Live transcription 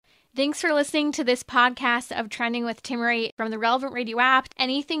Thanks for listening to this podcast of Trending with Timmery from the Relevant Radio app.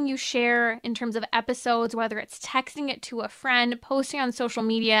 Anything you share in terms of episodes, whether it's texting it to a friend, posting on social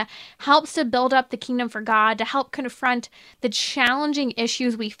media, helps to build up the kingdom for God, to help confront the challenging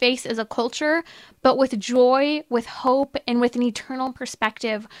issues we face as a culture, but with joy, with hope, and with an eternal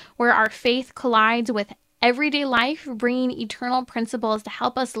perspective where our faith collides with everyday life, bringing eternal principles to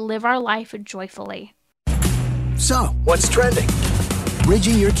help us live our life joyfully. So, what's trending?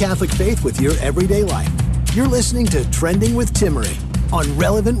 Bridging your Catholic faith with your everyday life. You're listening to Trending with Timmery on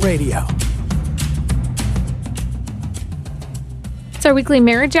Relevant Radio. It's our weekly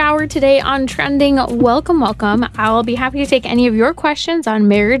marriage hour today on Trending. Welcome. I'll be happy to take any of your questions on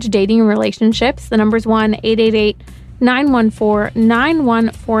marriage, dating, and relationships. The number's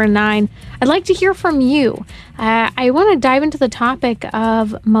 1-888-914-9149. I'd like to hear from you. I want to dive into the topic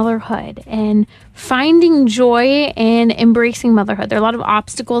of motherhood and finding joy and embracing motherhood. There are a lot of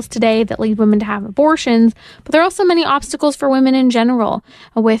obstacles today that lead women to have abortions, but there are also many obstacles for women in general,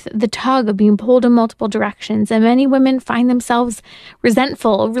 with the tug of being pulled in multiple directions. And many women find themselves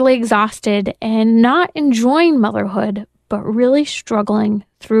resentful, really exhausted, and not enjoying motherhood, but really struggling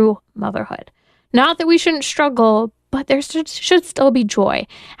through motherhood. Not that we shouldn't struggle, but there should still be joy.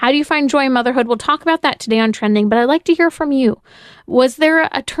 How do you find joy in motherhood? We'll talk about that today on Trending, but I'd like to hear from you. Was there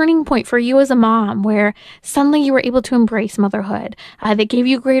a turning point for you as a mom where suddenly you were able to embrace motherhood that gave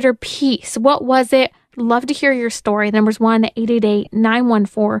you greater peace? What was it? Love to hear your story. The number's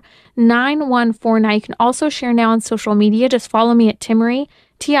 1-888-914-9149. You can also share now on social media. Just follow me at Timmery,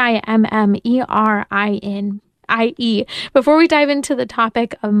 TIMMERINIE. Before we dive into the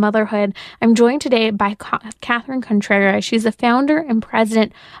topic of motherhood, I'm joined today by Catherine Contreras. She's the founder and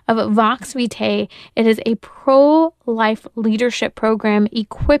president of Vox Vitae. It is a pro-life leadership program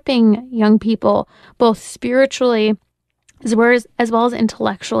equipping young people, both spiritually as well as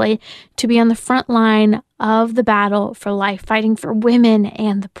intellectually, to be on the front line of the battle for life, fighting for women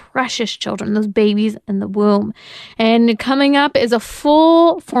and the precious children, those babies in the womb. And coming up is a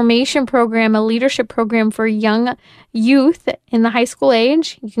full formation program, a leadership program for young youth in the high school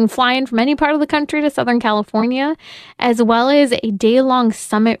age. You can fly in from any part of the country to Southern California, as well as a day-long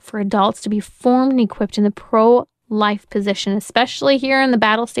summit for adults to be formed and equipped in the pro-life position, especially here in the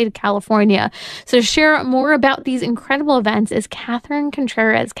battle state of California. So to share more about these incredible events is Catherine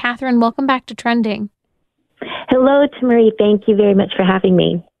Contreras. Catherine, welcome back to Trending. Hello, Timmery. Thank you very much for having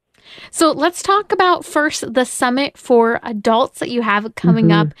me. So let's talk about first the summit for adults that you have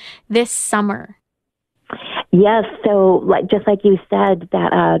coming up this summer. Yes, so just like you said,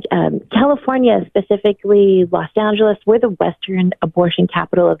 that California, specifically Los Angeles, we're the Western abortion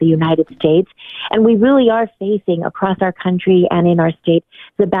capital of the United States, and we really are facing across our country and in our state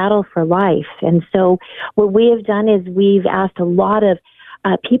the battle for life. And so what we have done is we've asked a lot of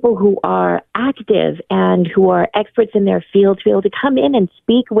people who are active and who are experts in their field to be able to come in and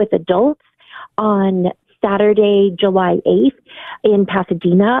speak with adults on Saturday, July 8th in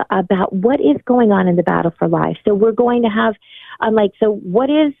Pasadena about what is going on in the battle for life. So we're going to have, so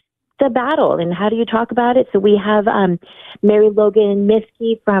what is the battle and how do you talk about it? So we have Mary Logan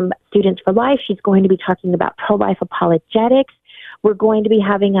Miskey from Students for Life. She's going to be talking about pro-life apologetics. We're going to be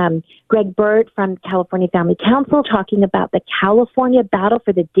having Greg Burt from California Family Council talking about the California battle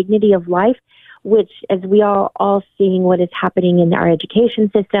for the dignity of life, which, as we are all seeing what is happening in our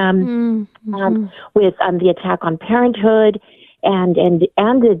education system, with the attack on parenthood and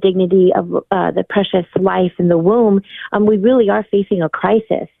the dignity of the precious life in the womb, we really are facing a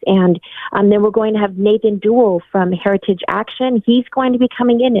crisis. And then we're going to have Nathan Duell from Heritage Action. He's going to be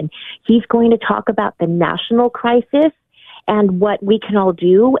coming in and he's going to talk about the national crisis and what we can all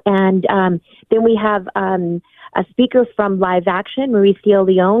do. And then we have a speaker from Live Action, Mauricio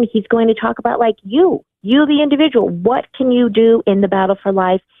Leone. He's going to talk about, you the individual, what can you do in the battle for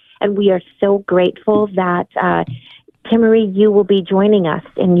life? And we are so grateful that, Timmery, you will be joining us,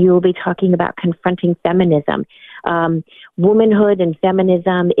 and you will be talking about confronting feminism. Womanhood and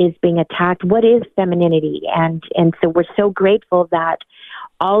feminism is being attacked. What is femininity? And so we're so grateful that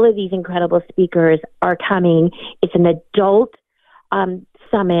all of these incredible speakers are coming. It's an adult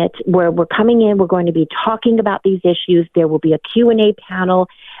summit where we're coming in. We're going to be talking about these issues. There will be a Q&A panel,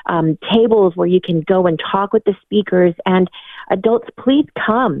 tables where you can go and talk with the speakers. And adults, please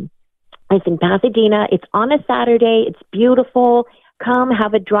come. It's in Pasadena. It's on a Saturday. It's beautiful. Come,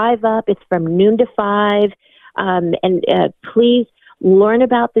 have a drive up. It's from noon to 5. Please learn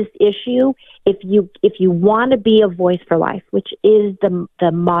about this issue. If you want to be a voice for life, which is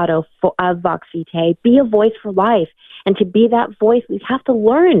the motto of Vox Vitae, be a voice for life. And to be that voice, we have to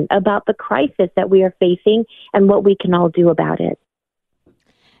learn about the crisis that we are facing and what we can all do about it.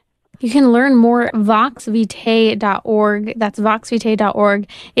 You can learn more at voxvitae.org. That's voxvitae.org.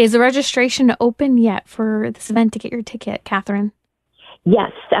 Is the registration open yet for this event to get your ticket, Catherine?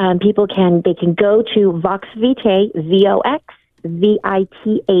 Yes, people can go to voxvitae,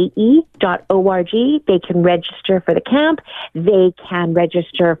 VOXVITAE.org. They can register for the camp. They can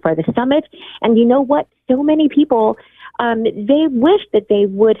register for the summit. And you know what? So many people, they wish that they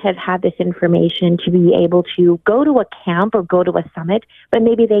would have had this information to be able to go to a camp or go to a summit, but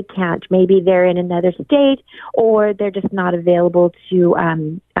maybe they can't. Maybe they're in another state or they're just not available to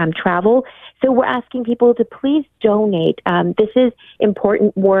travel. So we're asking people to please donate. This is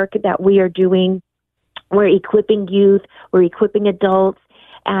important work that we are doing. We're equipping youth, we're equipping adults,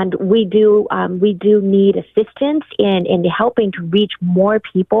 and we do need assistance in helping to reach more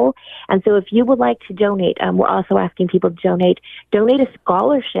people. And so if you would like to donate, we're also asking people to donate a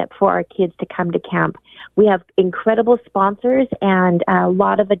scholarship for our kids to come to camp. We have incredible sponsors and a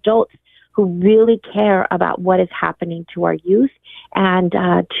lot of adults who really care about what is happening to our youth and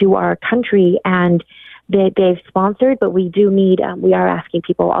to our country, and they've sponsored, but we are asking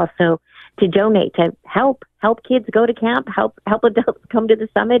people also to donate, to help kids go to camp, help adults come to the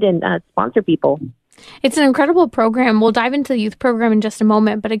summit, and sponsor people. It's an incredible program. We'll dive into the youth program in just a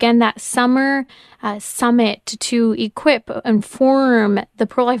moment. But again, that summer summit to equip and form the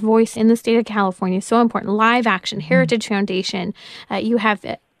pro-life voice in the state of California is so important. Live Action, Heritage Foundation. You have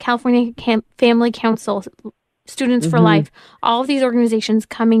California Family Council, Students for Life, all of these organizations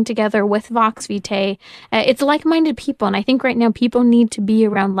coming together with Vox Vitae. It's like-minded people, and I think right now people need to be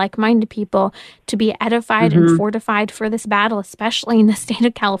around like-minded people to be edified and fortified for this battle, especially in the state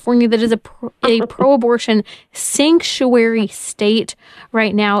of California that is a pro-abortion sanctuary state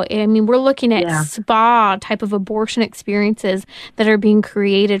right now. I mean, we're looking at spa type of abortion experiences that are being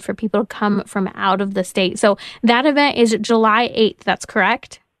created for people to come from out of the state. So that event is July 8th, that's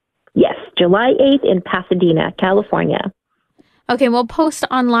correct? Yes, July 8th in Pasadena, California. Okay, we'll post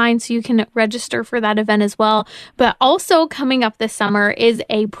online so you can register for that event as well. But also coming up this summer is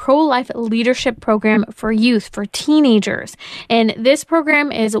a pro-life leadership program for youth, for teenagers. And this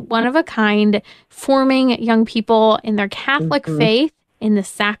program is one of a kind, forming young people in their Catholic faith, in the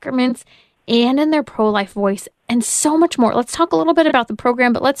sacraments, and in their pro-life voice, and so much more. Let's talk a little bit about the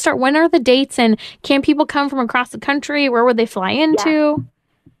program, but let's start. When are the dates, and can people come from across the country? Where would they fly into?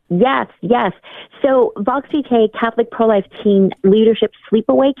 Yes. So Vox Vitae Catholic Pro-Life Teen Leadership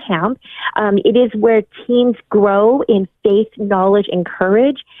Sleepaway Camp. It is where teens grow in faith, knowledge, and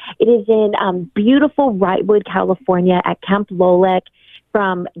courage. It is in beautiful Wrightwood, California at Camp Lolek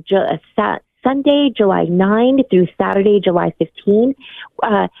from Sunday, July 9 through Saturday, July 15.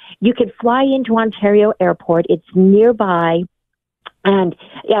 You can fly into Ontario Airport. It's nearby. And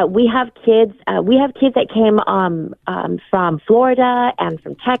we have kids. We have kids that came from Florida and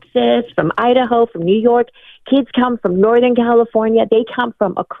from Texas, from Idaho, from New York. Kids come from Northern California. They come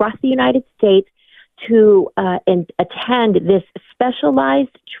from across the United States to attend this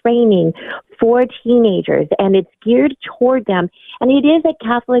specialized training for teenagers, and it's geared toward them. And it is a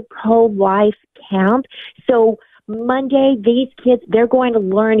Catholic pro-life camp. So Monday, these kids, they're going to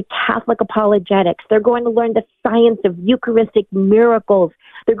learn Catholic apologetics. They're going to learn the science of Eucharistic miracles.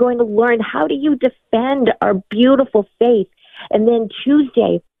 They're going to learn how do you defend our beautiful faith. And then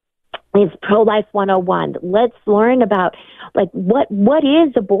Tuesday is Pro-Life 101. Let's learn about, what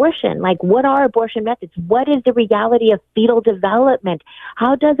is abortion? What are abortion methods? What is the reality of fetal development?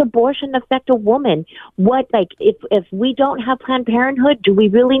 How does abortion affect a woman? If we don't have Planned Parenthood, do we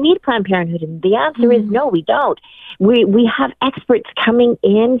really need Planned Parenthood? And the answer is no, we don't. We have experts coming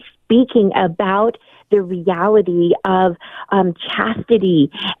in speaking about the reality of chastity,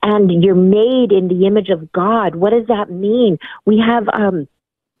 and you're made in the image of God. What does that mean? We have Pam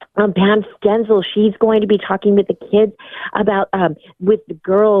Stenzel. She's going to be talking with the kids about, with the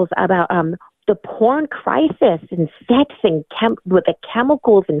girls about the porn crisis and sex and with the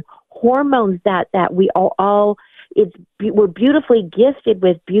chemicals and hormones that we all we're beautifully gifted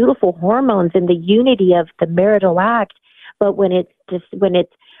with beautiful hormones and the unity of the marital act, but when it's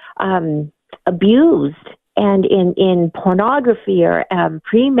abused and in pornography or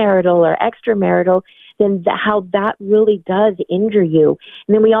premarital or extramarital, then how that really does injure you.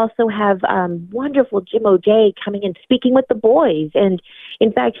 And then we also have wonderful Jim O'Day coming and speaking with the boys. And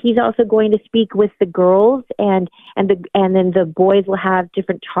in fact, he's also going to speak with the girls, and then the boys will have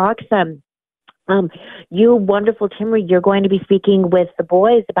different talks. You, wonderful Timmery, you're going to be speaking with the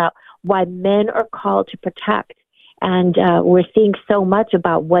boys about why men are called to protect. And we're seeing so much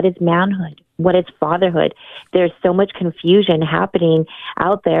about what is manhood, what is fatherhood. There's so much confusion happening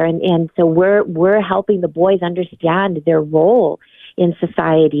out there. And so we're helping the boys understand their role in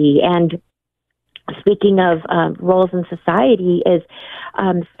society. And speaking of roles in society, is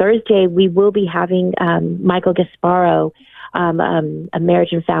Thursday we will be having Michael Gasparo, a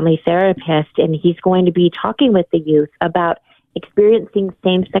marriage and family therapist, and he's going to be talking with the youth about experiencing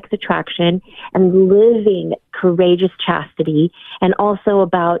same-sex attraction and living courageous chastity, and also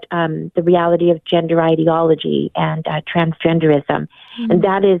about the reality of gender ideology and transgenderism. Mm-hmm. And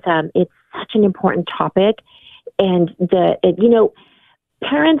that is, it's such an important topic. And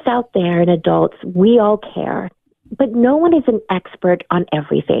parents out there and adults, we all care, but no one is an expert on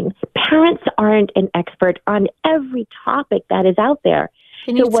everything. Parents aren't an expert on every topic that is out there.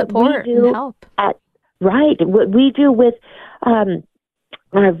 They need support and help. What we do with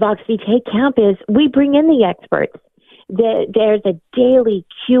our Vox Vitae camp is we bring in the experts. There's a daily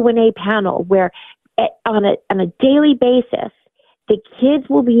Q&A panel where on a daily basis, the kids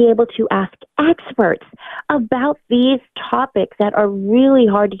will be able to ask experts about these topics that are really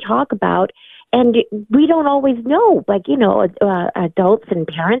hard to talk about. And we don't always know, adults and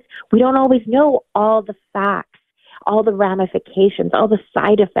parents, we don't always know all the facts, all the ramifications, all the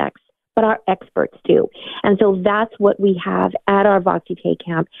side effects, but our experts do. And so that's what we have at our Vox Vitae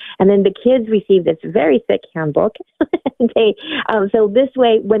camp. And then the kids receive this very thick handbook. So this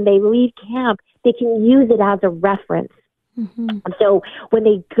way, when they leave camp, they can use it as a reference. Mm-hmm. So when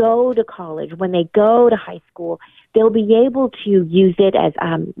they go to college, when they go to high school, they'll be able to use it as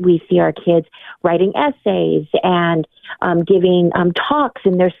we see our kids writing essays and giving talks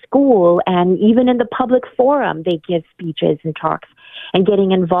in their school, and even in the public forum, they give speeches and talks and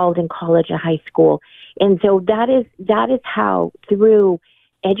getting involved in college and high school. And so that is how, through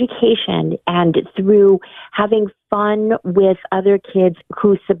education and through having fun with other kids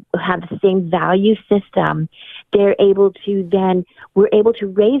who have the same value system, we're able to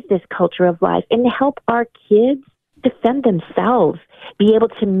raise this culture of life and help our kids defend themselves, be able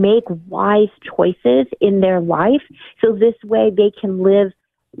to make wise choices in their life. So this way they can live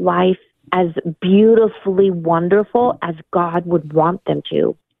life as beautifully wonderful as God would want them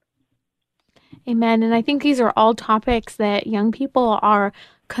to. Amen. And I think these are all topics that young people are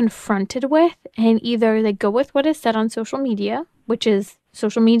confronted with, and either they go with what is said on social media, which is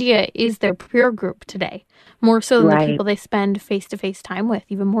social media is their peer group today, more so than the people they spend face-to-face time with,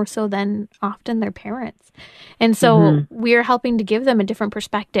 even more so than often their parents. And so we're helping to give them a different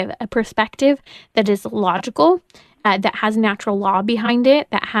perspective, a perspective that is logical, that has natural law behind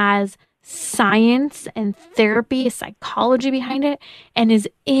it, that has science and therapy, psychology behind it, and is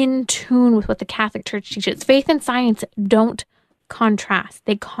in tune with what the Catholic Church teaches. Faith and science don't contrast.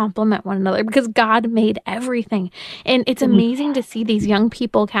 They complement one another because God made everything. And it's amazing to see these young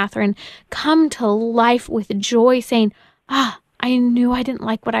people, Catherine, come to life with joy, saying, I knew I didn't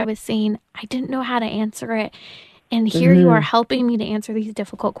like what I was seeing. I didn't know how to answer it. And here you are helping me to answer these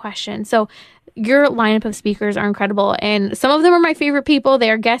difficult questions. So your lineup of speakers are incredible. And some of them are my favorite people. They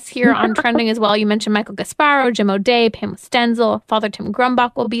are guests here on Trending as well. You mentioned Michael Gasparo, Jim O'Day, Pam Stenzel, Father Tim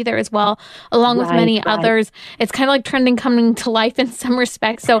Grumbach will be there as well, along with many others. It's kind of like Trending coming to life in some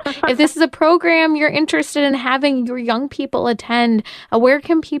respects. So if this is a program you're interested in having your young people attend, where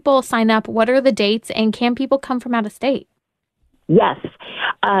can people sign up? What are the dates? And can people come from out of state? Yes.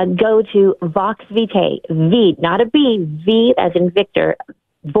 Go to Vox Vitae, V, not a B, V as in Victor,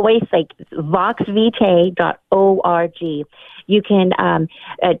 voice like voxvitae.org. You can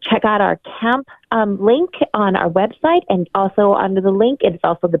check out our camp link on our website, and also under the link, it's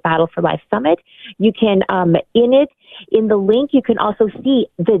also the Battle for Life Summit. You can, in the link, you can also see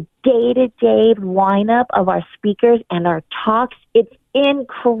the day-to-day lineup of our speakers and our talks. It's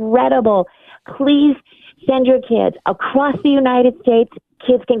incredible. Please send your kids across the United States.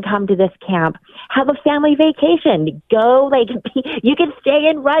 Kids can come to this camp. Have a family vacation. Go, you can stay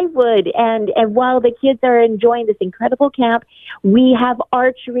in Wrightwood. And while the kids are enjoying this incredible camp, we have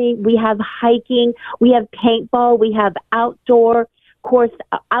archery, we have hiking, we have paintball, we have outdoor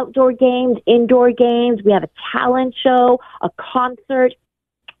games, indoor games. We have a talent show, a concert.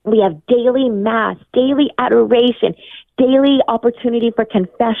 We have daily mass, daily adoration, daily opportunity for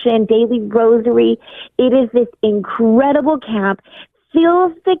confession, daily rosary. It is this incredible camp,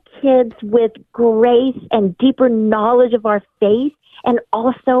 fills the kids with grace and deeper knowledge of our faith, and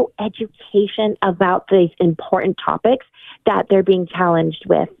also education about these important topics that they're being challenged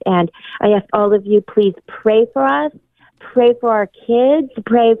with. And I ask all of you, please pray for us, pray for our kids,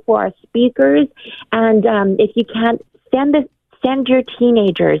 pray for our speakers, and if you can't send your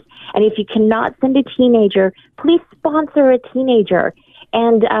teenagers. And if you cannot send a teenager, please sponsor a teenager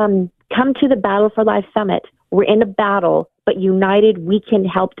and come to the Battle for Life Summit. We're in a battle, but united, we can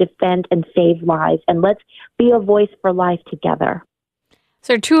help defend and save lives. And let's be a voice for life together.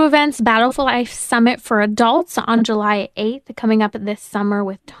 So 2 events, Battle for Life Summit for adults on July 8th, coming up this summer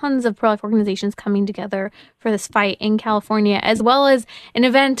with tons of pro-life organizations coming together for this fight in California, as well as an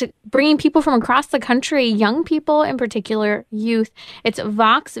event bringing people from across the country, young people in particular, youth. It's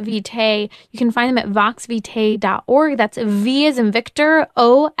Vox Vitae. You can find them at voxvitae.org. That's V as in Victor,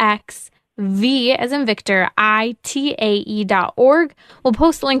 O-X, V as in Victor, ITAE.org. We'll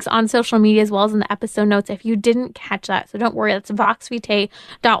post links on social media as well as in the episode notes if you didn't catch that. So don't worry, that's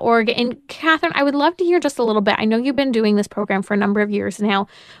voxvitae.org. And Catherine, I would love to hear just a little bit. I know you've been doing this program for a number of years now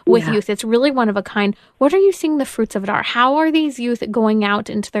with youth. It's really one of a kind. What are you seeing the fruits of it are? How are these youth going out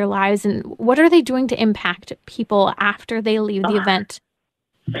into their lives, and what are they doing to impact people after they leave the event?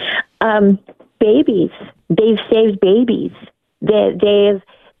 Babies. They've saved babies.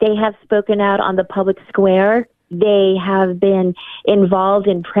 They have spoken out on the public square. They have been involved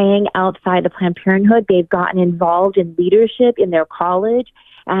in praying outside of Planned Parenthood. They've gotten involved in leadership in their college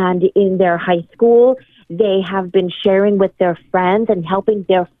and in their high school. They have been sharing with their friends and helping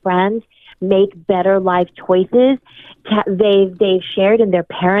their friends make better life choices. They've shared, and their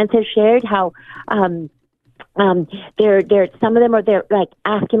parents have shared how they're some of them are they're like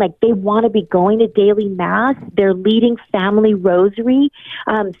asking, like they want to be going to daily mass. They're leading family rosary.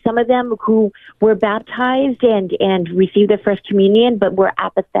 Some of them who were baptized and received their first communion but were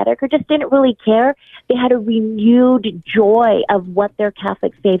apathetic or just didn't really care. They had a renewed joy of what their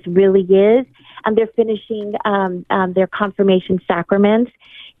Catholic faith really is, and they're finishing their confirmation sacraments.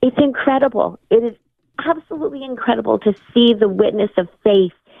 It's incredible. It is absolutely incredible to see the witness of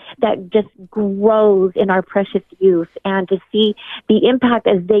faith that just grows in our precious youth, and to see the impact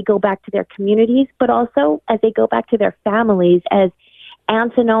as they go back to their communities, but also as they go back to their families. As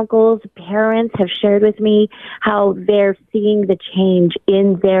aunts and uncles, parents have shared with me how they're seeing the change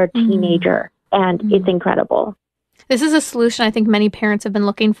in their teenager, and it's incredible. This is a solution I think many parents have been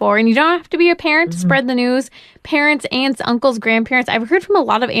looking for. And you don't have to be a parent to spread the news. Parents, aunts, uncles, grandparents. I've heard from a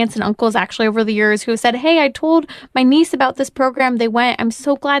lot of aunts and uncles actually over the years who have said, hey, I told my niece about this program. They went. I'm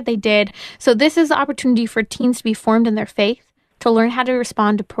so glad they did. So this is the opportunity for teens to be formed in their faith, to learn how to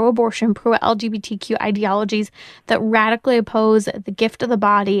respond to pro-abortion, pro-LGBTQ ideologies that radically oppose the gift of the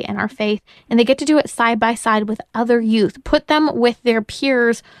body and our faith. And they get to do it side by side with other youth. Put them with their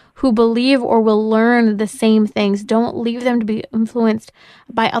peers who believe or will learn the same things. Don't leave them to be influenced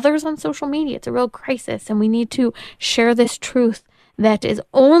by others on social media. It's a real crisis, and we need to share this truth that is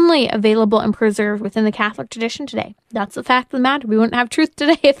only available and preserved within the Catholic tradition today. That's the fact of the matter. We wouldn't have truth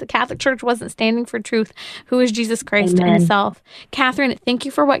today if the Catholic Church wasn't standing for truth, who is Jesus Christ himself. Catherine, thank you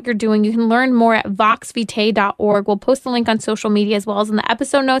for what you're doing. You can learn more at voxvitae.org. We'll post the link on social media as well as in the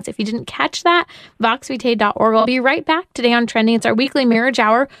episode notes. If you didn't catch that, voxvitae.org. I'll be right back today on Trending. It's our weekly marriage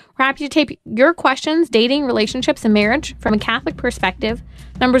hour. We're happy to take your questions, dating, relationships, and marriage from a Catholic perspective.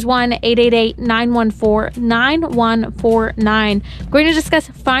 Numbers 1-888-914-9149. We're going to discuss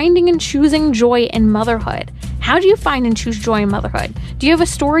finding and choosing joy in motherhood. How do you find and choose joy in motherhood? Do you have a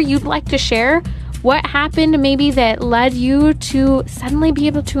story you'd like to share? What happened maybe that led you to suddenly be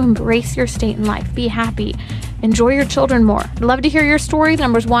able to embrace your state in life, be happy, enjoy your children more? I'd love to hear your story.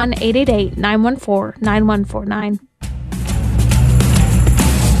 Numbers 1-888-914-9149.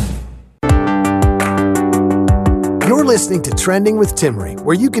 You're listening to Trending with Timmery,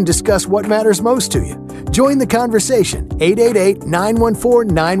 where you can discuss what matters most to you. Join the conversation,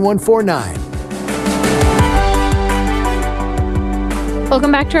 888-914-9149.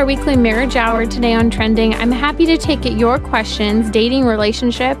 Welcome back to our weekly marriage hour today on Trending. I'm happy to take your questions, dating,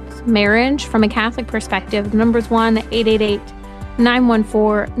 relationships, marriage from a Catholic perspective. Numbers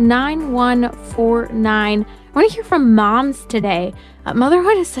 1-888-914-9149. I want to hear from moms today.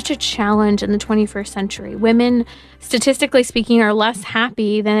 Motherhood is such a challenge in the 21st century. Women, statistically speaking, are less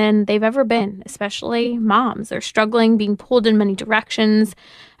happy than they've ever been, especially moms. They're struggling, being pulled in many directions,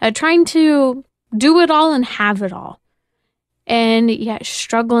 trying to do it all and have it all. And yet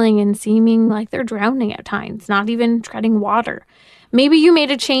struggling and seeming like they're drowning at times, not even treading water. Maybe you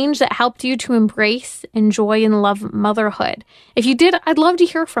made a change that helped you to embrace, enjoy, and love motherhood. If you did, I'd love to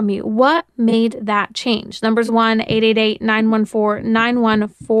hear from you. What made that change? Numbers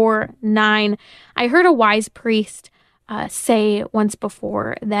 1-888-914-9149. I heard a wise priest say once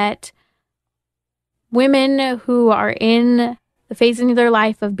before that women who are in the phase in their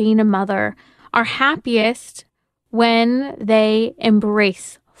life of being a mother are happiest when they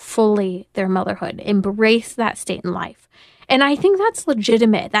embrace fully their motherhood, embrace that state in life. And I think that's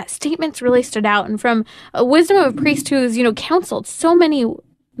legitimate. That statement's really stood out. And from a wisdom of a priest who's, counseled so many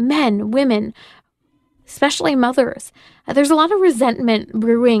men, women, especially mothers, there's a lot of resentment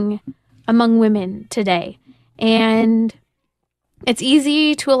brewing among women today. And It's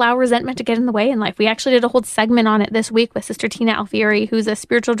easy to allow resentment to get in the way in life. We actually did a whole segment on it this week with Sister Tina Alfieri, who's a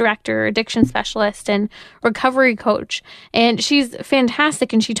spiritual director, addiction specialist, and recovery coach. And she's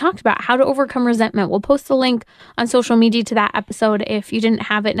fantastic. And she talked about how to overcome resentment. We'll post the link on social media to that episode if you didn't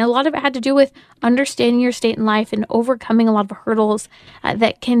have it. And a lot of it had to do with understanding your state in life and overcoming a lot of hurdles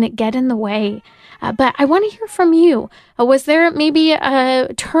that can get in the way. But I want to hear from you. Was there maybe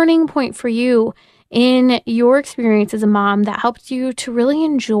a turning point for you in your experience as a mom that helped you to really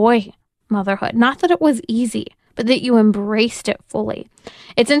enjoy motherhood? Not that it was easy, but that you embraced it fully.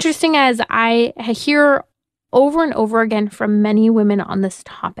 It's interesting, as I hear over and over again from many women on this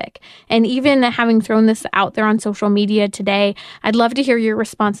topic, and even having thrown this out there on social media today, I'd love to hear your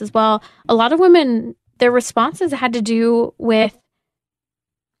response as well. A lot of women, their responses had to do with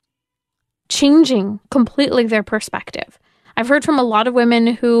changing completely their perspective. I've heard from a lot of women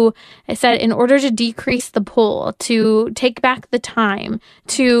who said in order to decrease the pull, to take back the time,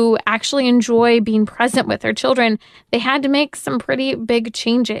 to actually enjoy being present with their children, they had to make some pretty big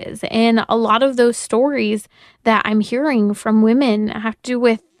changes. And a lot of those stories that I'm hearing from women have to do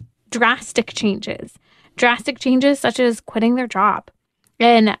with drastic changes such as quitting their job.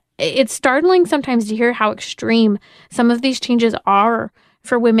 And it's startling sometimes to hear how extreme some of these changes are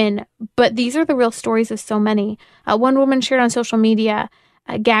for women, but these are the real stories of so many. One woman shared on social media,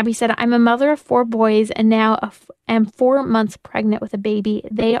 Gabby said, "I'm a mother of 4 boys and now am 4 months pregnant with a baby.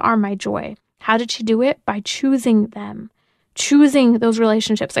 They are my joy." How did she do it? By choosing them, choosing those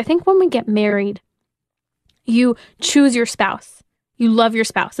relationships. I think when we get married, you choose your spouse. You love your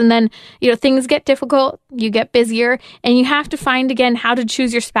spouse. And then, things get difficult, you get busier, and you have to find again how to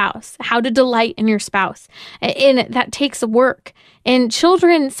choose your spouse, how to delight in your spouse. And that takes work. And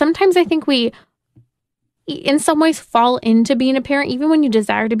children, sometimes I think we, in some ways, fall into being a parent. Even when you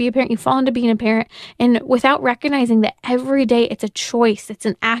desire to be a parent, you fall into being a parent. And without recognizing that every day it's a choice, it's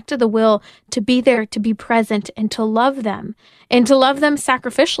an act of the will to be there, to be present, and to love them. And to love them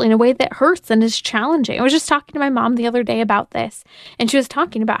sacrificially in a way that hurts and is challenging. I was just talking to my mom the other day about this. And she was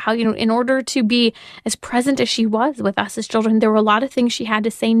talking about how, in order to be as present as she was with us as children, there were a lot of things she had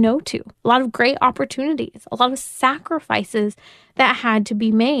to say no to. A lot of great opportunities, a lot of sacrifices that had to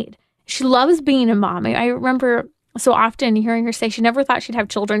be made. She loves being a mom. I remember so often hearing her say she never thought she'd have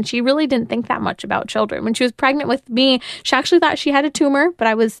children. She really didn't think that much about children. When she was pregnant with me, she actually thought she had a tumor, but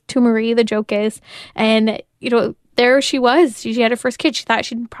I was tumor-y, the joke is. And, there she was. She had her first kid. She thought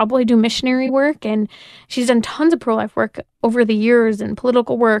she'd probably do missionary work, and she's done tons of pro-life work over the years and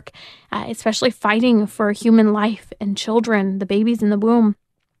political work, especially fighting for human life and children, the babies in the womb.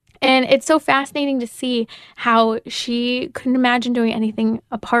 And it's so fascinating to see how she couldn't imagine doing anything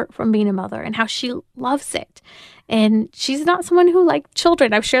apart from being a mother and how she loves it. And she's not someone who liked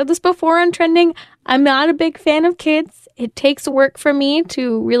children. I've shared this before on Trending. I'm not a big fan of kids. It takes work for me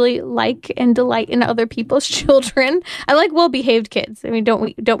to really like and delight in other people's children. I like well-behaved kids. I mean,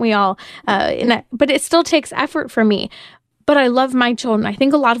 don't we all? But it still takes effort for me. But I love my children. I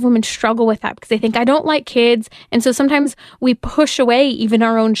think a lot of women struggle with that because they think I don't like kids. And so sometimes we push away even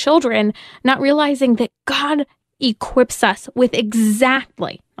our own children, not realizing that God equips us with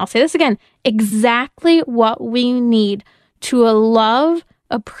exactly, I'll say this again, exactly what we need to love,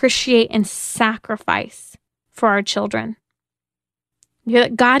 appreciate, and sacrifice for our children.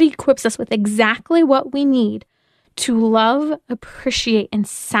 God equips us with exactly what we need to love, appreciate, and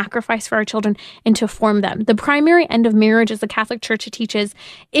sacrifice for our children and to form them. The primary end of marriage, as the Catholic Church teaches,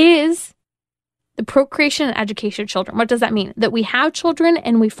 is the procreation and education of children. What does that mean? That we have children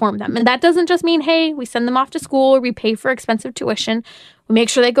and we form them. And that doesn't just mean, hey, we send them off to school or we pay for expensive tuition. We make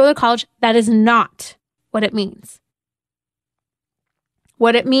sure they go to college. That is not what it means.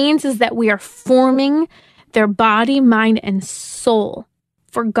 What it means is that we are forming their body, mind, and soul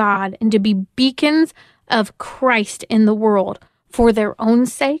for God and to be beacons of Christ in the world for their own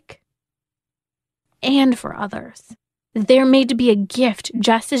sake and for others. They're made to be a gift,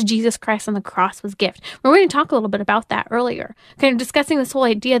 just as Jesus Christ on the cross was a gift. We're going to talk a little bit about that earlier, kind of discussing this whole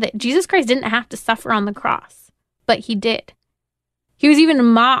idea that Jesus Christ didn't have to suffer on the cross, but he did. He was even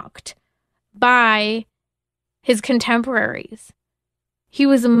mocked by his contemporaries. He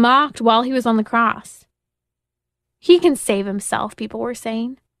was mocked while he was on the cross. He can save himself, people were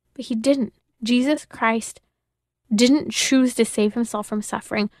saying, but he didn't. Jesus Christ didn't choose to save himself from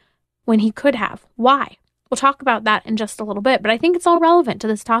suffering when he could have. Why? We'll talk about that in just a little bit, but I think it's all relevant to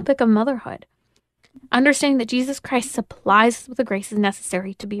this topic of motherhood. Understanding that Jesus Christ supplies us with the graces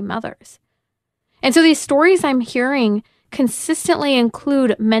necessary to be mothers. And so these stories I'm hearing consistently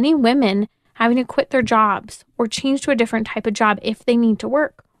include many women having to quit their jobs or change to a different type of job if they need to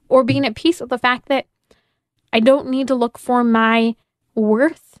work, or being at peace with the fact that I don't need to look for my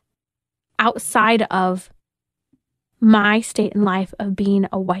worth outside of my state in life of being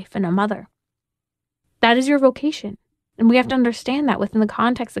a wife and a mother. That is your vocation. And we have to understand that within the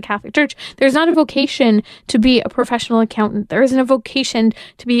context of the Catholic Church. There's not a vocation to be a professional accountant. There isn't a vocation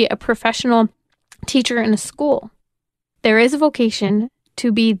to be a professional teacher in a school. There is a vocation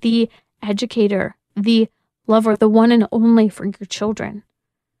to be the educator, the lover, the one and only for your children.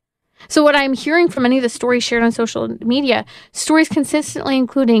 So what I'm hearing from many of the stories shared on social media, stories consistently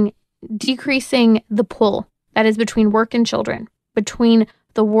including decreasing the pull that is between work and children, between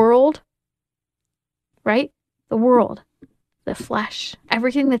the world, right? The world, the flesh,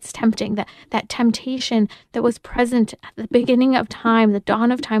 everything that's tempting, that temptation that was present at the beginning of time, the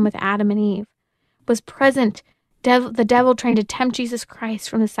dawn of time with Adam and Eve, was present. The devil trying to tempt Jesus Christ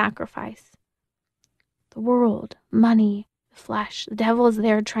from the sacrifice. The world, money, the flesh. The devil is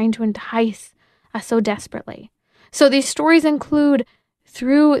there trying to entice us so desperately. So these stories include,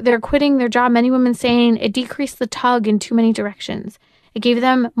 through their quitting their job, many women saying it decreased the tug in too many directions. It gave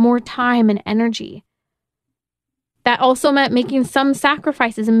them more time and energy. That also meant making some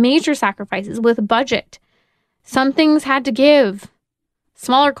sacrifices, major sacrifices with budget. Some things had to give.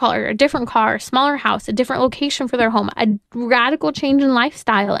 Smaller car, a different car, smaller house, a different location for their home, a radical change in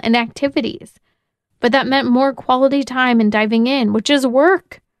lifestyle and activities. But that meant more quality time and diving in, which is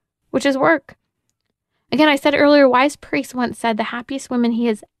work. Again, I said earlier, wise priest once said the happiest women he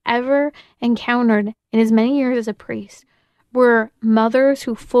has ever encountered in his many years as a priest were mothers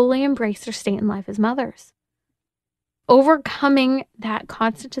who fully embraced their state in life as mothers. Overcoming that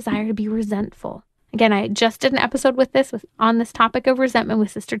constant desire to be resentful. Again, I just did an episode on this topic of resentment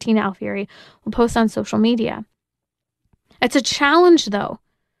with Sister Tina Alfieri. We'll post on social media. It's a challenge, though.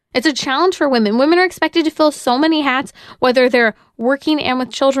 It's a challenge for women. Women are expected to fill so many hats, whether they're working and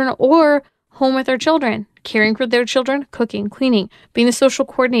with children or home with their children, caring for their children, cooking, cleaning, being the social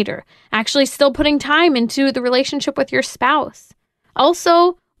coordinator, actually still putting time into the relationship with your spouse.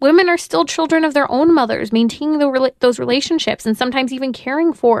 Also, women are still children of their own mothers, maintaining those relationships and sometimes even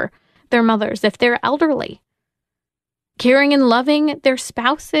caring for their mothers if they're elderly. Caring and loving their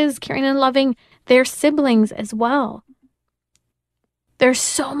spouses, caring and loving their siblings as well. There's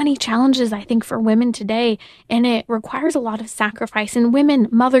so many challenges, I think, for women today, and it requires a lot of sacrifice. And women,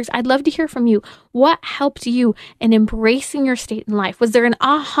 mothers, I'd love to hear from you. What helped you in embracing your state in life? Was there an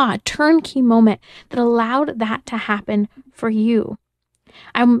aha, turnkey moment that allowed that to happen for you?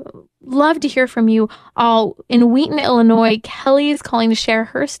 I'd love to hear from you all. In Wheaton, Illinois, Kelly is calling to share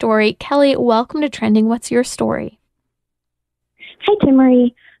her story. Kelly, welcome to Trending. What's your story? Hi,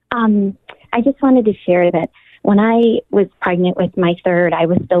 Timmery. I just wanted to share that when I was pregnant with my third, I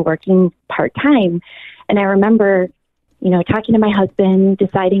was still working part-time. And I remember, talking to my husband,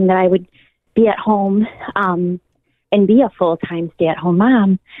 deciding that I would be at home and be a full-time stay-at-home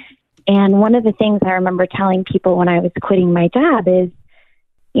mom. And one of the things I remember telling people when I was quitting my job is,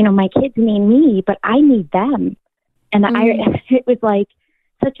 my kids need me, but I need them. And it was like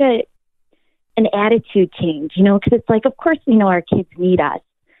such an attitude change, because it's like, of course, our kids need us.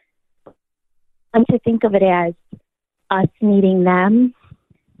 And to think of it as us needing them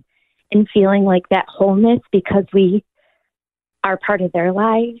and feeling like that wholeness because we are part of their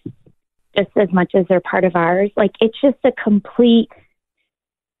lives just as much as they're part of ours. Like, it's just a complete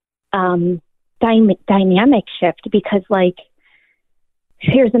dynamic shift because, like,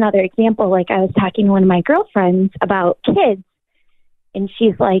 here's another example. Like, I was talking to one of my girlfriends about kids, and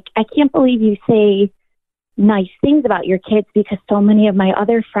she's like, I can't believe you say nice things about your kids because so many of my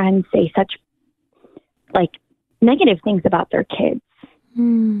other friends say such negative things about their kids.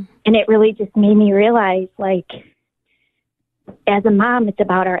 And it really just made me realize, like, as a mom, it's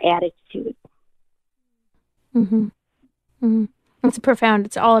about our attitude. It's profound.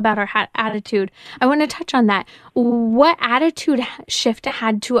 It's all about our attitude. I want to touch on that. What attitude shift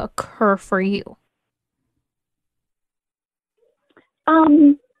had to occur for you?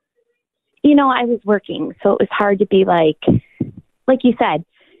 I was working, so it was hard to be like you said,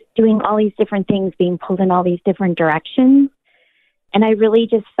 doing all these different things, being pulled in all these different directions. And I really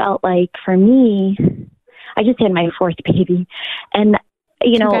just felt like, for me, I just had my fourth baby. And,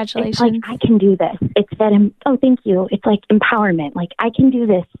 Congratulations. it's like, I can do this. It's that, thank you. It's like empowerment. Like, I can do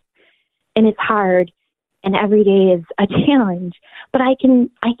this. And it's hard. And every day is a challenge. But I can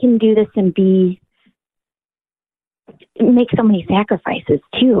do this and make so many sacrifices,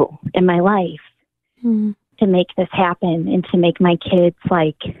 too, in my life. To make this happen and to make my kids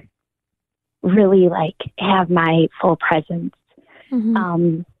really have my full presence.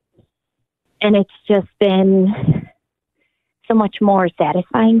 And it's just been so much more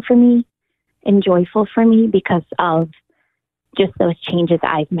satisfying for me and joyful for me because of just those changes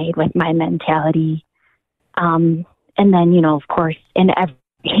I've made with my mentality. And then, of course, in every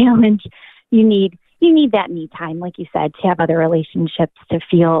challenge, you need that me time, like you said, to have other relationships, to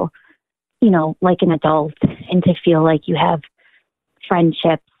feel, like an adult, and to feel like you have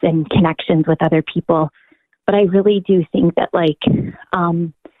friendships and connections with other people. But I really do think that, like,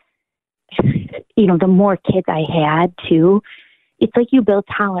 the more kids I had too, it's like you build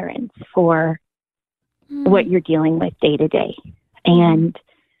tolerance for what you're dealing with day to day. And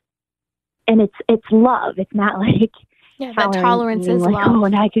it's love. It's not like that tolerance is like, love. Oh,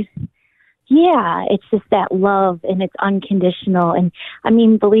 and it's just that love, and it's unconditional. And I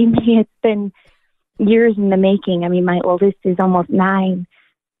mean, believe me, it's been years in the making. I mean, my oldest is almost 9,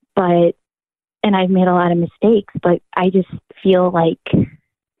 and I've made a lot of mistakes, but I just feel like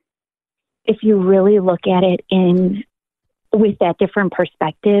if you really look at it with that different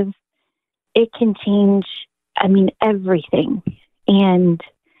perspective, it can change, everything. And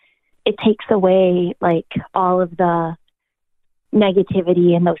it takes away like all of the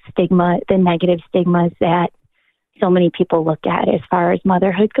negativity and the negative stigmas that so many people look at as far as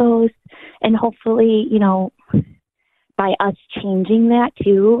motherhood goes. And hopefully, by us changing that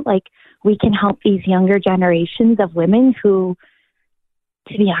too, like, we can help these younger generations of women who,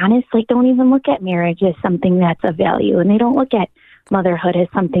 to be honest, like, don't even look at marriage as something that's of value, and they don't look at motherhood as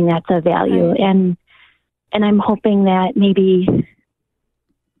something that's of value. Right. And I'm hoping that maybe,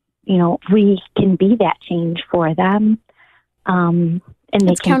 we can be that change for them. And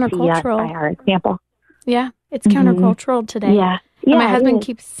they can see us by our example. Yeah, it's countercultural today. Yeah. And my husband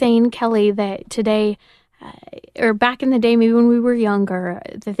keeps saying, Kelly, that today, or back in the day, maybe when we were younger,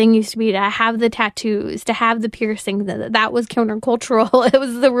 the thing used to be to have the tattoos, to have the piercings. That was countercultural. It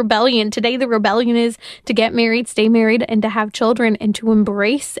was the rebellion. Today, the rebellion is to get married, stay married, and to have children, and to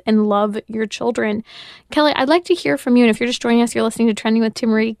embrace and love your children. Kelly, I'd like to hear from you. And if you're just joining us, you're listening to Trending with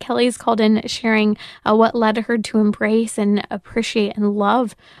Timmerie. Kelly's called in sharing what led her to embrace and appreciate and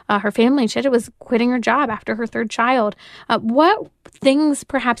love her family. She said it was quitting her job after her 3rd child. What things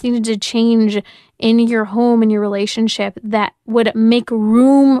perhaps needed to change in your home and your relationship that would make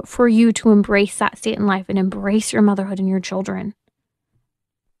room for you to embrace that state in life and embrace your motherhood and your children?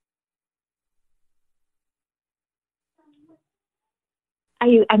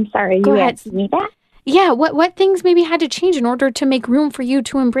 I'm sorry, you asked me that? Yeah, what things maybe had to change in order to make room for you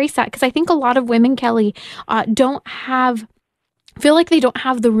to embrace that? Because I think a lot of women, Kelly, feel like they don't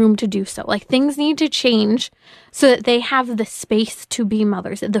have the room to do so. Like, things need to change so that they have the space to be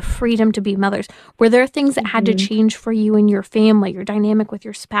mothers, the freedom to be mothers. Were there things that had to change for you and your family, your dynamic with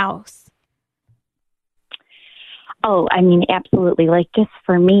your spouse? Oh, absolutely. Like, just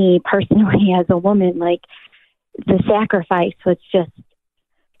for me personally as a woman, like, the sacrifice was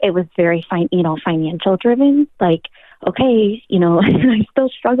it was very financial driven. Like, okay, I still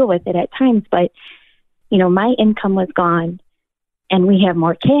struggle with it at times, but, my income was gone. And we have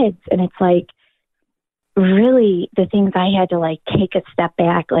more kids, and it's like, really, the things I had to like take a step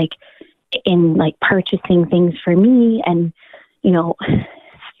back, like in like purchasing things for me, and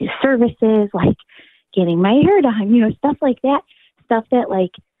services like getting my hair done, stuff like that, stuff that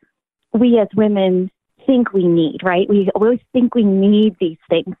like we as women think we need, right? We always think we need these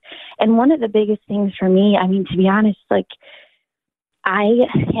things. And one of the biggest things for me, to be honest, like, I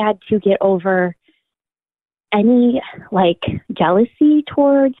had to get over any like jealousy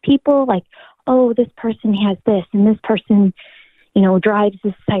towards people, like, oh, this person has this, and this person, drives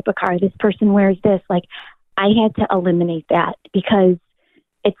this type of car, this person wears this. Like, I had to eliminate that, because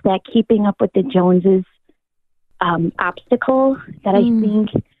it's that keeping up with the Joneses obstacle that I think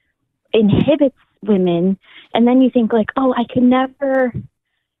inhibits women. And then you think like, oh, I could never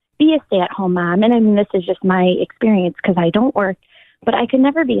be a stay-at-home mom. And this is just my experience because I don't work, but I could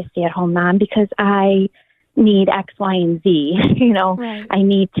never be a stay-at-home mom because I need X, Y, and Z. Right. I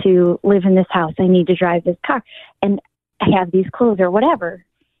need to live in this house. I need to drive this car, and I have these clothes or whatever.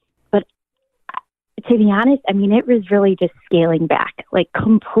 But to be honest, it was really just scaling back, like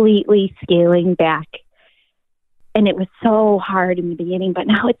completely scaling back. And it was so hard in the beginning, but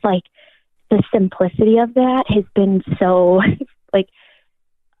now it's like the simplicity of that has been so, like,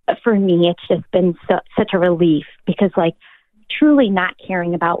 for me, it's just been such a relief, because like truly not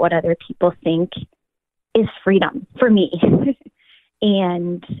caring about what other people think is freedom for me.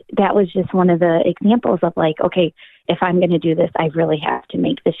 And that was just one of the examples of like, okay, if I'm going to do this, I really have to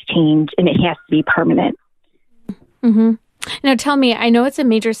make this change, and it has to be permanent. Mm-hmm. Now, tell me, I know it's a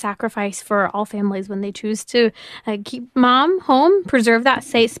major sacrifice for all families when they choose to keep mom home, preserve that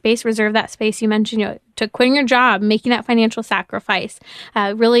safe space, reserve that space. You mentioned, to quitting your job, making that financial sacrifice,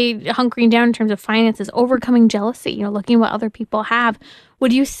 really hunkering down in terms of finances, overcoming jealousy, looking at what other people have.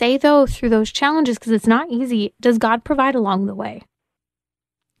 Would you say, though, through those challenges, because it's not easy, does God provide along the way?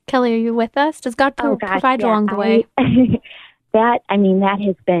 Kelly, are you with us? Does God provide along the way? That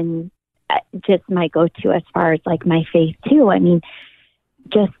has been just my go-to as far as like my faith too. I mean,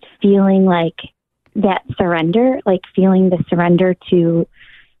 just feeling like that surrender, like feeling the surrender to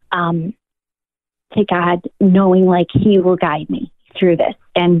God, knowing like He will guide me through this.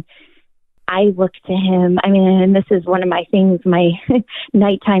 And I look to Him. I mean, and this is one of my things, my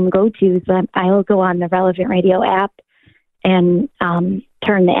nighttime go-tos. I'll go on the Relevant Radio app and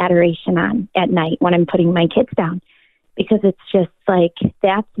turn the adoration on at night when I'm putting my kids down, because it's just like,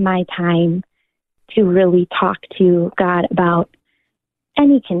 that's my time to really talk to God about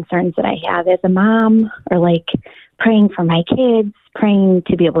any concerns that I have as a mom, or like praying for my kids, praying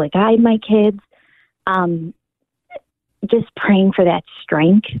to be able to guide my kids, just praying for that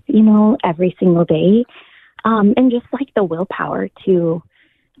strength, every single day. And just like the willpower to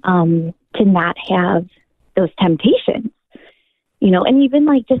not have those temptations. And even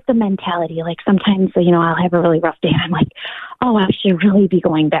like just the mentality, like sometimes, I'll have a really rough day and I'm like, oh, I should really be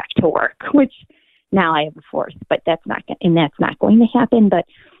going back to work, which now I have a fourth, but that's not going to happen. But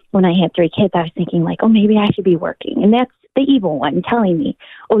when I had 3 kids, I was thinking like, oh, maybe I should be working. And that's the evil one telling me,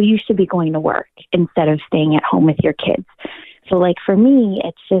 oh, you should be going to work instead of staying at home with your kids. So like for me,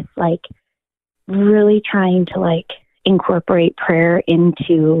 it's just like really trying to like incorporate prayer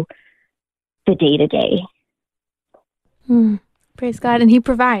into the day-to-day. Praise God. And He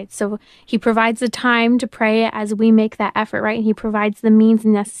provides. So He provides the time to pray as we make that effort, right? And He provides the means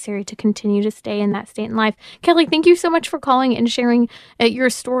necessary to continue to stay in that state in life. Kelly, thank you so much for calling and sharing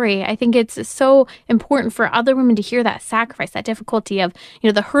your story. I think it's so important for other women to hear that sacrifice, that difficulty of,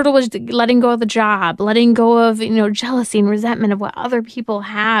 the hurdle was letting go of the job, letting go of, jealousy and resentment of what other people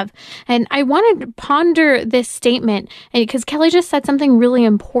have. And I wanted to ponder this statement because Kelly just said something really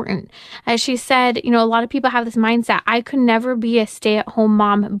important. As she said, a lot of people have this mindset, I could never be a stay-at-home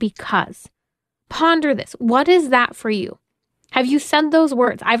mom because. Ponder this. What is that for you? Have you said those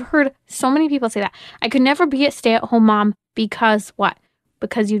words? I've heard so many people say that. I could never be a stay-at-home mom because what?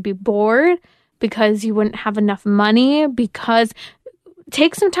 Because you'd be bored? Because you wouldn't have enough money? Because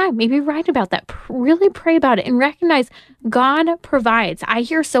take some time, maybe write about that. Really pray about it and recognize God provides. I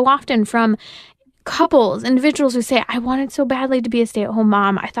hear so often from couples, individuals who say, I wanted so badly to be a stay-at-home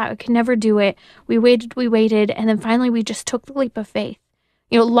mom. I thought I could never do it. We waited. And then finally we just took the leap of faith,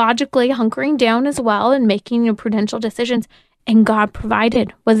 logically hunkering down as well and making prudential decisions. And God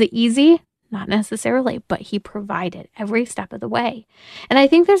provided. Was it easy? Not necessarily, but He provided every step of the way. And I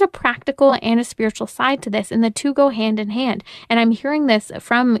think there's a practical and a spiritual side to this, and the two go hand in hand. And I'm hearing this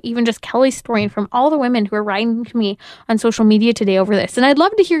from even just Kelly's story and from all the women who are writing to me on social media today over this. And I'd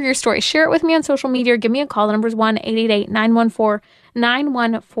love to hear your story. Share it with me on social media or give me a call. The number is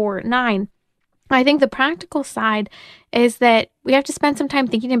 1-888-914-9149. I think the practical side is that we have to spend some time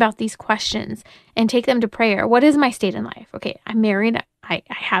thinking about these questions and take them to prayer. What is my state in life? Okay, I'm married. I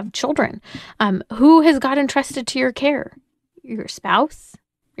have children. Who has God entrusted to your care? Your spouse,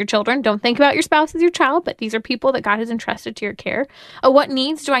 your children. Don't think about your spouse as your child, but these are people that God has entrusted to your care. What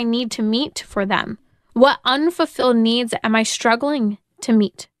needs do I need to meet for them? What unfulfilled needs am I struggling to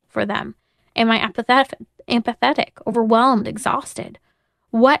meet for them? Am I apathetic, overwhelmed, exhausted?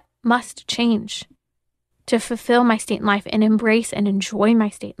 What must change to fulfill my state in life and embrace and enjoy my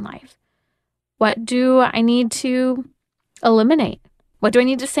state in life? What do I need to eliminate? What do I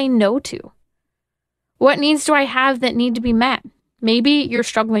need to say no to? What needs do I have that need to be met? Maybe you're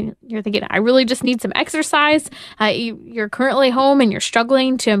struggling. You're thinking, I really just need some exercise. You're currently home and you're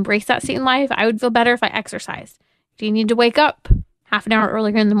struggling to embrace that state in life. I would feel better if I exercised. Do you need to wake up half an hour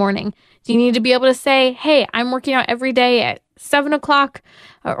earlier in the morning? Do you need to be able to say, hey, I'm working out every day at 7 o'clock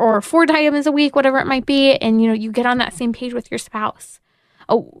or 4 times a week, whatever it might be. And, you get on that same page with your spouse.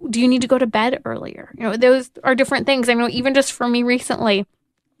 Oh, do you need to go to bed earlier? Those are different things. I know even just for me recently,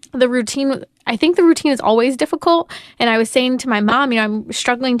 I think the routine is always difficult. And I was saying to my mom, I'm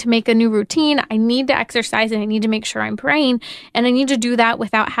struggling to make a new routine. I need to exercise and I need to make sure I'm praying. And I need to do that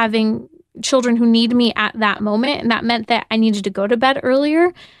without having children who need me at that moment. And that meant that I needed to go to bed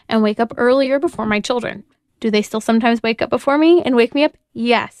earlier and wake up earlier before my children. Do they still sometimes wake up before me and wake me up?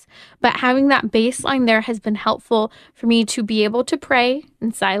 Yes. But having that baseline there has been helpful for me to be able to pray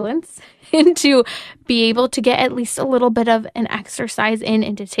in silence and to be able to get at least a little bit of an exercise in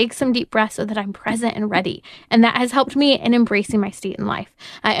and to take some deep breaths so that I'm present and ready. And that has helped me in embracing my state in life.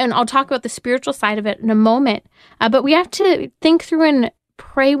 And I'll talk about the spiritual side of it in a moment. But we have to think through and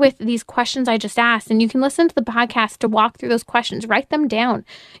pray with these questions I just asked. And you can listen to the podcast to walk through those questions, write them down.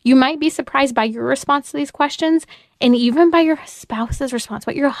 You might be surprised by your response to these questions and even by your spouse's response,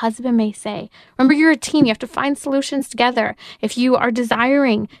 what your husband may say. Remember, you're a team. You have to find solutions together. If you are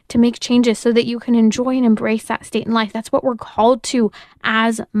desiring to make changes so that you can enjoy and embrace that state in life, that's what we're called to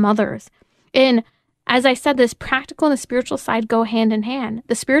as mothers. And as I said, this practical and the spiritual side go hand in hand.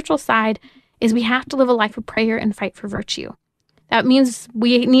 The spiritual side is we have to live a life of prayer and fight for virtue. That means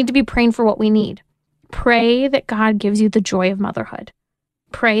we need to be praying for what we need. Pray that God gives you the joy of motherhood.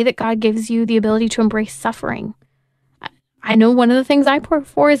 Pray that God gives you the ability to embrace suffering. I know one of the things I pray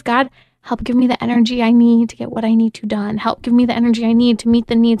for is, God, help give me the energy I need to get what I need to done. Help give me the energy I need to meet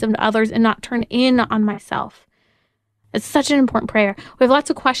the needs of others and not turn in on myself. It's such an important prayer. We have lots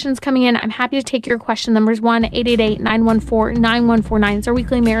of questions coming in. I'm happy to take your question. Numbers 1-888-914-9149. It's our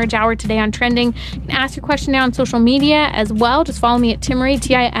weekly marriage hour today on Trending. You can ask your question now on social media as well. Just follow me at Timmerie,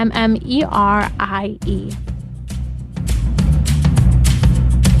 Timmerie.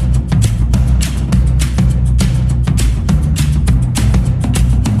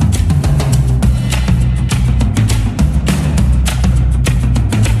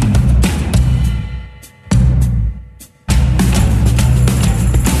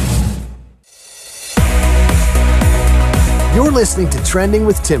 You're listening to Trending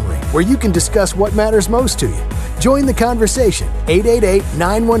with Timmerie, where you can discuss what matters most to you. Join the conversation,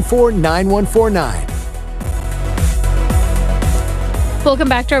 888-914-9149. Welcome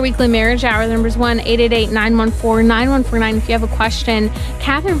back to our weekly marriage hour. The number's 1-888-914-9149. If you have a question,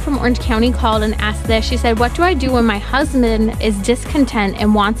 Catherine from Orange County called and asked this. She said, what do I do when my husband is discontent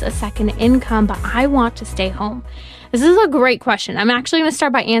and wants a second income, but I want to stay home? This is a great question. I'm actually going to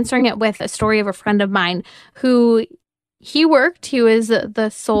start by answering it with a story of a friend of mine who he was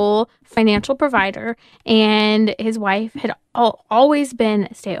the sole financial provider, and his wife had always been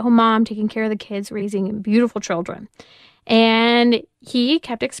a stay-at-home mom, taking care of the kids, raising beautiful children. And he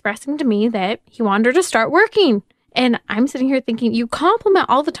kept expressing to me that he wanted her to start working. And I'm sitting here thinking, you compliment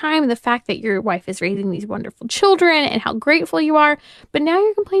all the time the fact that your wife is raising these wonderful children and how grateful you are, but now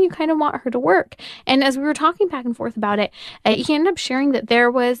you're complaining you kind of want her to work. And as we were talking back and forth about it, he ended up sharing that there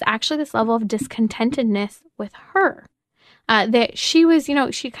was actually this level of discontentedness with her. That she was,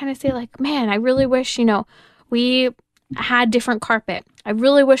 she'd kind of say like, man, I really wish, we had different carpet. I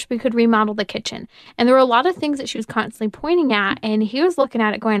really wish we could remodel the kitchen. And there were a lot of things that she was constantly pointing at. And he was looking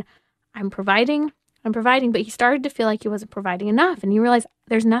at it going, I'm providing. But he started to feel like he wasn't providing enough. And he realized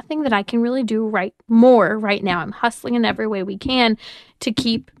there's nothing that I can really do right now. I'm hustling in every way we can to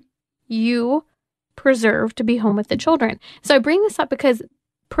keep you preserved to be home with the children. So I bring this up because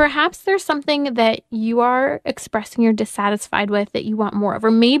perhaps there's something that you are expressing you're dissatisfied with that you want more of.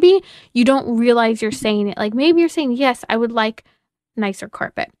 Or maybe you don't realize you're saying it. Like maybe you're saying, yes, I would like nicer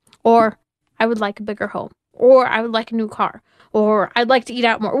carpet. Or I would like a bigger home. Or I would like a new car. Or I'd like to eat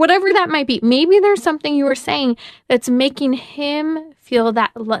out more. Whatever that might be. Maybe there's something you were saying that's making him feel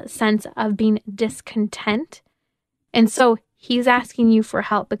that sense of being discontent. And so he's asking you for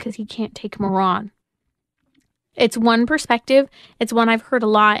help because he can't take more on. It's one perspective. It's one I've heard a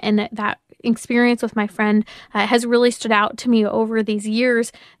lot. And that experience with my friend has really stood out to me over these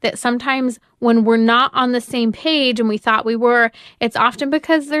years, that sometimes when we're not on the same page and we thought we were, it's often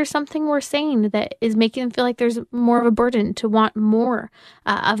because there's something we're saying that is making them feel like there's more of a burden to want more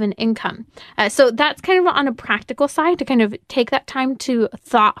of an income. So that's kind of on a practical side, to kind of take that time to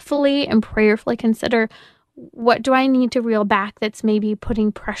thoughtfully and prayerfully consider, what do I need to reel back that's maybe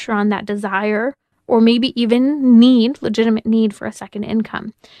putting pressure on that desire, or maybe even legitimate need for a second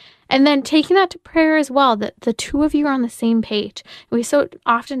income. And then taking that to prayer as well, that the two of you are on the same page. We so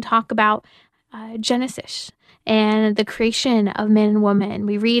often talk about Genesis and the creation of man and woman.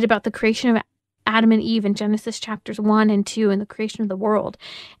 We read about the creation of Adam and Eve in Genesis chapters 1 and 2 and the creation of the world.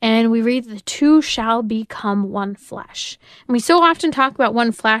 And we read the two shall become one flesh. And we so often talk about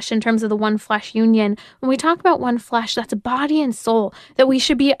one flesh in terms of the one flesh union. When we talk about one flesh, that's body and soul, that we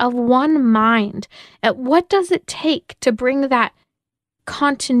should be of one mind. What does it take to bring that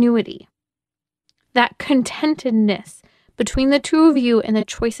continuity, that contentedness between the two of you and the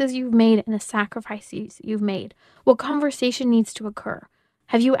choices you've made and the sacrifices you've made? What conversation needs to occur?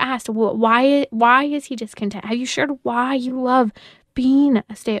 Have you asked, why is he discontent? Have you shared why you love being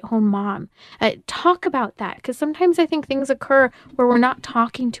a stay-at-home mom. Talk about that, because sometimes I think things occur where we're not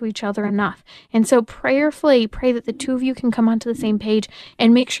talking to each other enough. And so prayerfully pray that the two of you can come onto the same page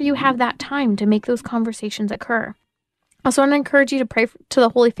and make sure you have that time to make those conversations occur. I also want to encourage you to pray to the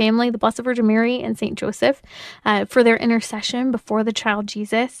Holy Family, the Blessed Virgin Mary and St. Joseph, for their intercession before the child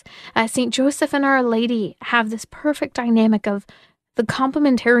Jesus. St. Joseph and Our Lady have this perfect dynamic of the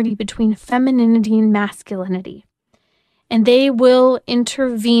complementarity between femininity and masculinity. And they will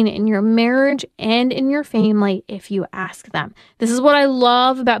intervene in your marriage and in your family if you ask them. This is what I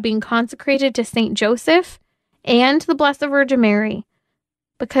love about being consecrated to St. Joseph and the Blessed Virgin Mary,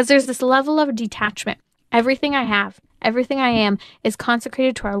 because there's this level of detachment. Everything I have, everything I am, is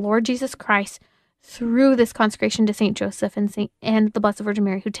consecrated to our Lord Jesus Christ through this consecration to St. Joseph and the Blessed Virgin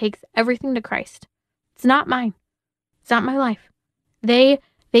Mary, who takes everything to Christ. It's not mine. It's not my life. They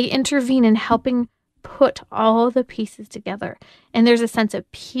intervene in helping put all the pieces together. And there's a sense of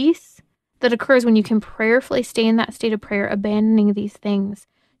peace that occurs when you can prayerfully stay in that state of prayer, abandoning these things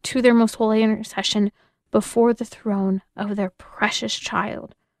to their most holy intercession before the throne of their precious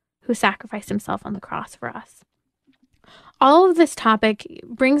child who sacrificed himself on the cross for us. All of this topic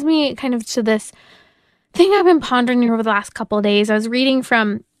brings me kind of to this thing I've been pondering over the last couple of days. I was reading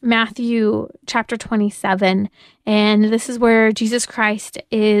from Matthew chapter 27, and this is where Jesus Christ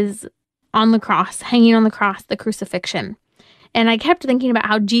is on the cross, hanging on the cross, the crucifixion. And I kept thinking about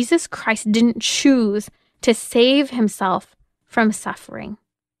how Jesus Christ didn't choose to save himself from suffering,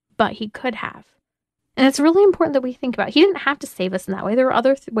 but he could have. And it's really important that we think about it. He didn't have to save us in that way. There were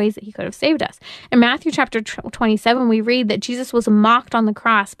other ways that he could have saved us. In Matthew chapter 27, we read that Jesus was mocked on the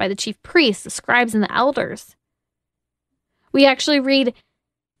cross by the chief priests, the scribes, and the elders. We actually read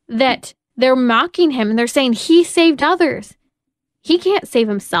that they're mocking him and they're saying he saved others. He can't save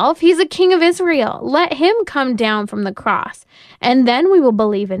himself. He's a king of Israel. Let him come down from the cross, and then we will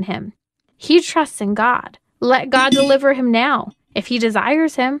believe in him. He trusts in God. Let God deliver him now, if he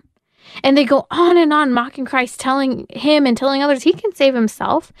desires him. And they go on, mocking Christ, telling him and telling others he can save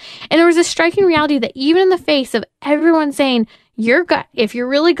himself. And there was a striking reality that even in the face of everyone saying, you're God, if you're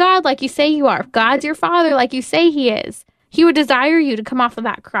really God like you say you are, if God's your father like you say he is, he would desire you to come off of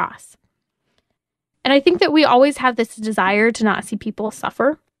that cross. And I think that we always have this desire to not see people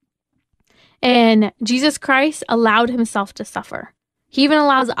suffer. And Jesus Christ allowed himself to suffer. He even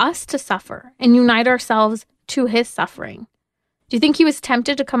allows us to suffer and unite ourselves to his suffering. Do you think he was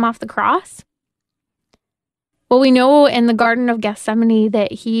tempted to come off the cross? Well, we know in the Garden of Gethsemane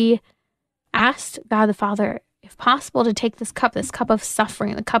that he asked God the Father, if possible, to take this cup of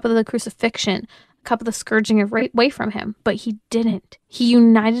suffering, the cup of the crucifixion, cup of the scourging away from him, but he didn't. He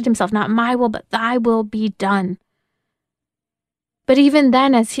united himself, not my will, but thy will be done. But even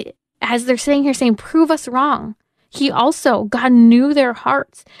then, as they're saying here, prove us wrong, God knew their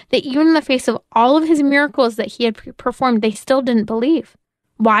hearts, that even in the face of all of his miracles that he had performed, they still didn't believe.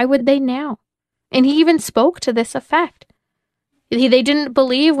 Why would they now? And he even spoke to this effect. They didn't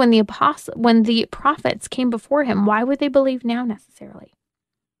believe when the prophets came before him. Why would they believe now necessarily?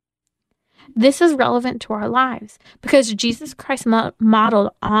 This is relevant to our lives because Jesus Christ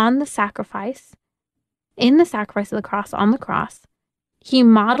modeled on the sacrifice, in the sacrifice of the cross, on the cross. He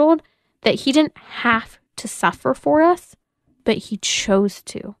modeled that he didn't have to suffer for us, but he chose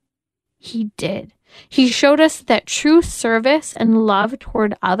to. He did. He showed us that true service and love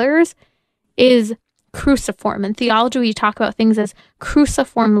toward others is cruciform. In theology, we talk about things as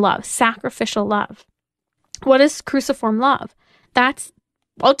cruciform love, sacrificial love. What is cruciform love? That's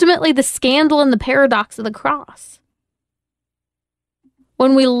ultimately the scandal and the paradox of the cross.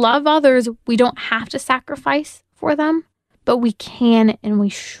 When we love others, we don't have to sacrifice for them, but we can and we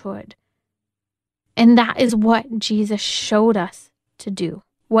should. And that is what Jesus showed us to do,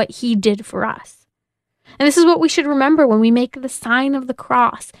 what he did for us. And this is what we should remember when we make the sign of the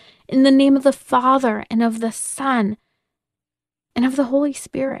cross in the name of the Father and of the Son and of the Holy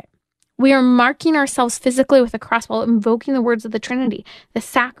Spirit. We are marking ourselves physically with the cross while invoking the words of the Trinity, the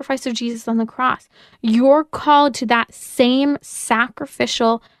sacrifice of Jesus on the cross. You're called to that same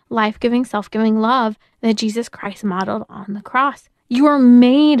sacrificial, life-giving, self-giving love that Jesus Christ modeled on the cross. You are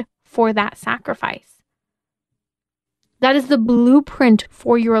made for that sacrifice. That is the blueprint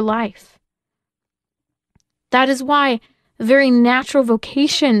for your life. That is why the very natural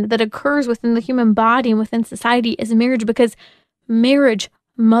vocation that occurs within the human body and within society is marriage, because marriage,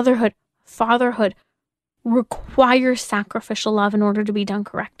 motherhood, fatherhood requires sacrificial love in order to be done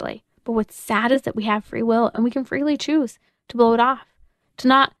correctly. But what's sad is that we have free will and we can freely choose to blow it off, to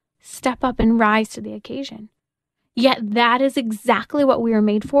not step up and rise to the occasion. Yet that is exactly what we are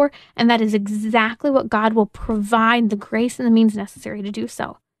made for, and that is exactly what God will provide the grace and the means necessary to do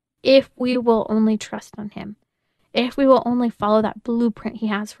so, if we will only trust on him, if we will only follow that blueprint he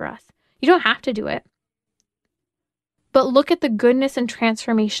has for us. You don't have to do it. But look at the goodness and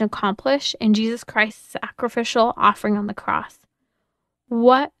transformation accomplished in Jesus Christ's sacrificial offering on the cross.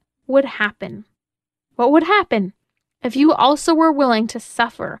 What would happen? What would happen if you also were willing to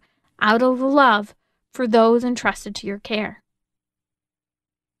suffer out of love for those entrusted to your care?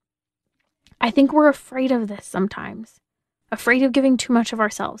 I think we're afraid of this sometimes. Afraid of giving too much of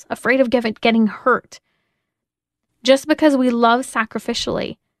ourselves. Afraid of getting hurt. Just because we love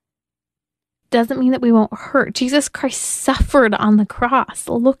sacrificially doesn't mean that we won't hurt. Jesus Christ suffered on the cross.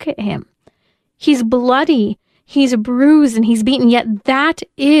 Look at him. He's bloody, he's bruised, and he's beaten. Yet that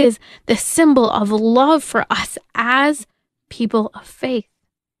is the symbol of love for us as people of faith.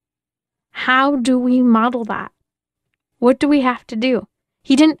 How do we model that? What do we have to do?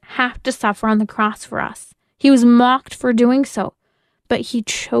 He didn't have to suffer on the cross for us. He was mocked for doing so, but he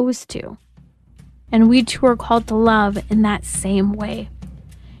chose to. And we too are called to love in that same way.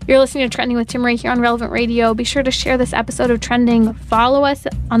 You're listening to Trending with Timmerie here on Relevant Radio. Be sure to share this episode of Trending. Follow us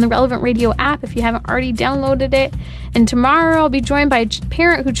on the Relevant Radio app if you haven't already downloaded it. And tomorrow I'll be joined by a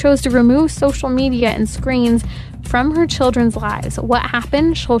parent who chose to remove social media and screens from her children's lives. What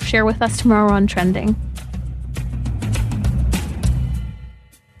happened? She'll share with us tomorrow on Trending.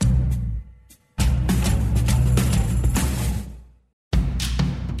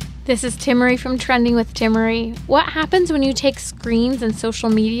 This is Timmerie from Trending with Timmerie. What happens when you take screens and social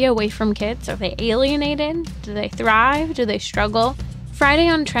media away from kids? Are they alienated? Do they thrive? Do they struggle? Friday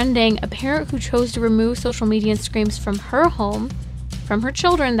on Trending, a parent who chose to remove social media and screens from her home, from her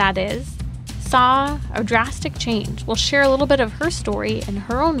children that is, saw a drastic change. We'll share a little bit of her story in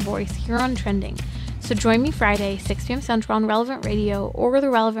her own voice here on Trending. So join me Friday, 6 p.m. Central on Relevant Radio or the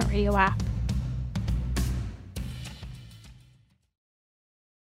Relevant Radio app.